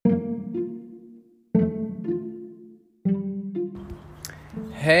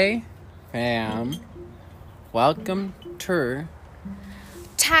Hey, fam. Welcome to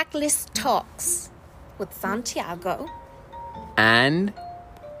Tactless Talks with Santiago and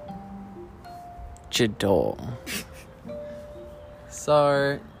Jadol.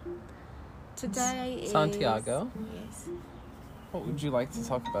 So, today Santiago, Yes. what would you like to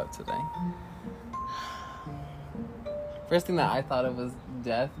talk about today? First thing that I thought of was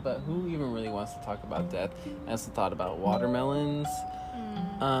death, but who even really wants to talk about death? I also thought about watermelons,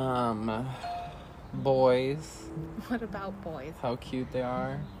 boys, What about boys? how cute they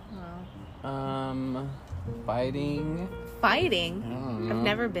are, Well, fighting. fighting? I don't know. I've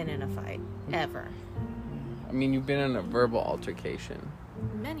never been in a fight. Ever. I mean, you've been in a verbal altercation,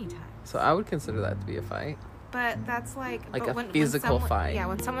 Many times. so I would consider that to be a fight. But that's like Like but a when physical someone, fight. Yeah,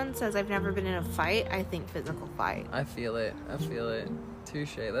 when someone says I've never been in a fight, I think physical fight. I feel it.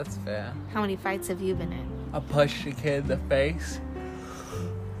 Touche, that's fair. How many fights have you been in? I punched a kid in the face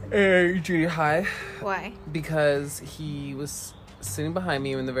in junior high Why? because he was sitting behind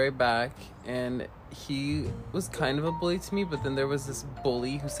me in the very back, and he was kind of a bully to me, but then there was this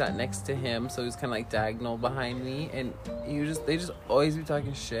bully who sat next to him, so he was kind of like diagonal behind me, and they just always be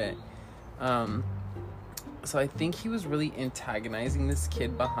talking shit. So I think he was really antagonizing this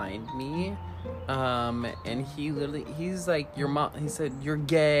kid behind me. And he's like, your mom, he said, you're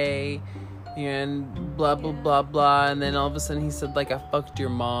gay, and blah, blah, blah, blah. And then all of a sudden he said, like, I fucked your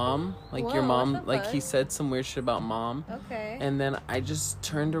mom. Like, Whoa, your mom, what the like, fuck? he said some weird shit about mom. Okay. And then I just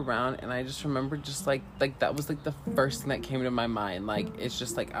turned around, and I just remember just, like that was, like, the first thing that came to my mind. Like, it's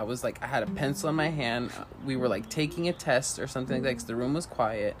just, like, I had a pencil in my hand. We were, like, taking a test or something like that because the room was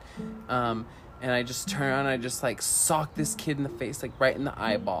quiet. And I just turned around and I just, like, socked this kid in the face, like, right in the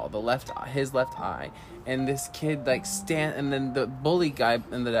eyeball, his left eye. And this kid, like, and then the bully guy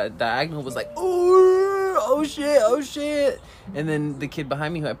in the diagonal was like, oh shit. And then the kid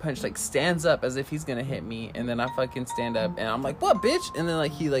behind me who I punched, like, stands up as if he's gonna hit me. And then I fucking stand up and I'm like, what, bitch? And then,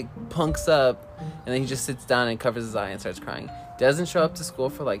 like, he, like, punks up and then he just sits down and covers his eye and starts crying. Doesn't show up to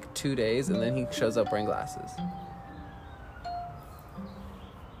school for, like, 2 days, and then he shows up wearing glasses.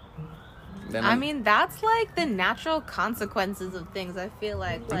 I mean, that's like the natural consequences of things. I feel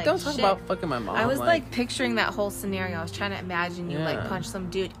like don't talk shit. about fucking my mom. I was like picturing that whole scenario. I was trying to imagine you like Yeah. punch some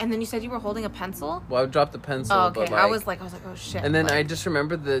dude, and then you said you were holding a pencil. Well, I dropped the pencil. Oh, okay. But, like, I was like, oh shit. and then like, I just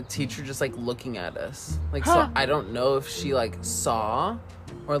remember the teacher just like looking at us, like, so I don't know if she like saw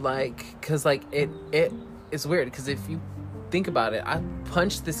or like, cause like it's weird because if you think about it, I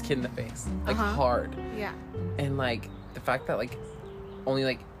punched this kid in the face like hard, yeah. and like the fact that like only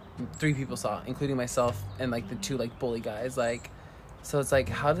like 3 people saw, including myself and like the 2 like bully guys, like, so it's like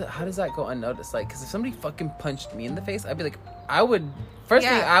how does that go unnoticed? Like, because if somebody fucking punched me in the face, I'd be like, first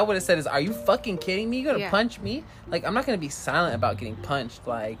thing I would have said is, are you fucking kidding me? You gonna punch me? Like, I'm not gonna be silent about getting punched.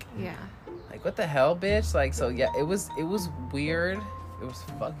 Like, like, what the hell, bitch? Like, so yeah, it was weird. It was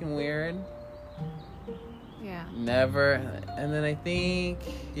fucking weird. Yeah. Never. And then I think,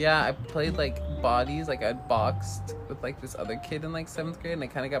 I played like bodies. Like, I boxed with like this other kid in like 7th grade, and I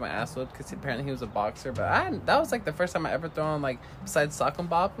kind of got my ass whipped because apparently he was a boxer. But that was like the first time I ever thrown, like, besides sock and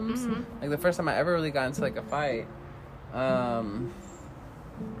bop'ems, like the first time I ever really got into like a fight.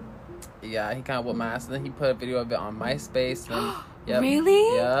 Yeah, he kind of whooped my ass, and then he put a video of it on MySpace. And yep,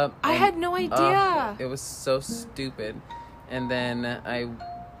 Really? Yep. I had no idea. It was so stupid. And then I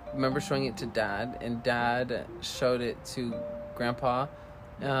remember showing it to Dad, and Dad showed it to Grandpa,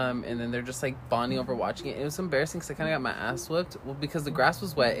 and then they're just like bonding over watching it. It was embarrassing because I kind of got my ass whipped. Well, because the grass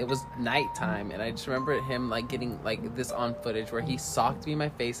was wet, it was nighttime, and I just remember him like getting like this on footage where he socked me in my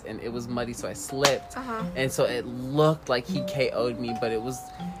face, and it was muddy, so I slipped, and so it looked like he KO'd me, but it was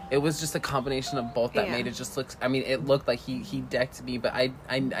just a combination of both that made it just look. I mean, it looked like he decked me, but I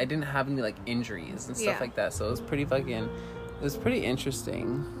didn't have any like injuries and stuff like that, so it was pretty fucking. It was pretty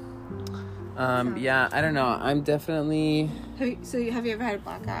interesting. I don't know. I'm definitely... Have you ever had a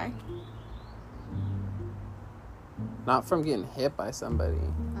black eye? Not from getting hit by somebody.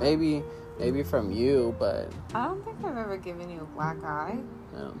 Maybe from you, but... I don't think I've ever given you a black eye.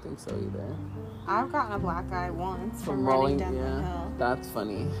 I don't think so either. I've gotten a black eye once from rolling running down the hill. That's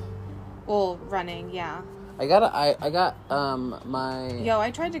funny. Well, running, yeah. I got my... Yo, I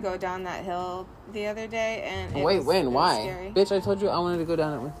tried to go down that hill the other day, and it was why? scary. Bitch, I told you I wanted to go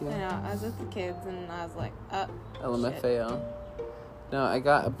down it with you. I know, I was with the kids, and I was like, LMFAO. No, I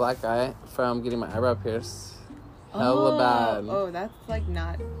got a black eye from getting my eyebrow pierced. Hella bad. Oh, that's, like,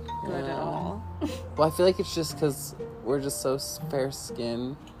 not good at all. Well, I feel like it's just because we're just so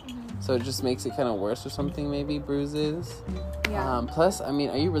fair-skinned. So it just makes it kind of worse or something, maybe, bruises. Yeah. Plus, I mean,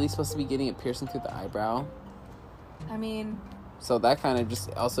 are you really supposed to be getting a piercing through the eyebrow? I mean, So that kind of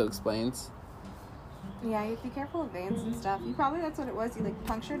just also explains. Yeah, you have to be careful of veins and stuff. That's what it was. You, like,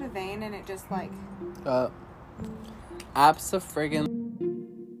 punctured a vein and it just, like... Abso-friggin-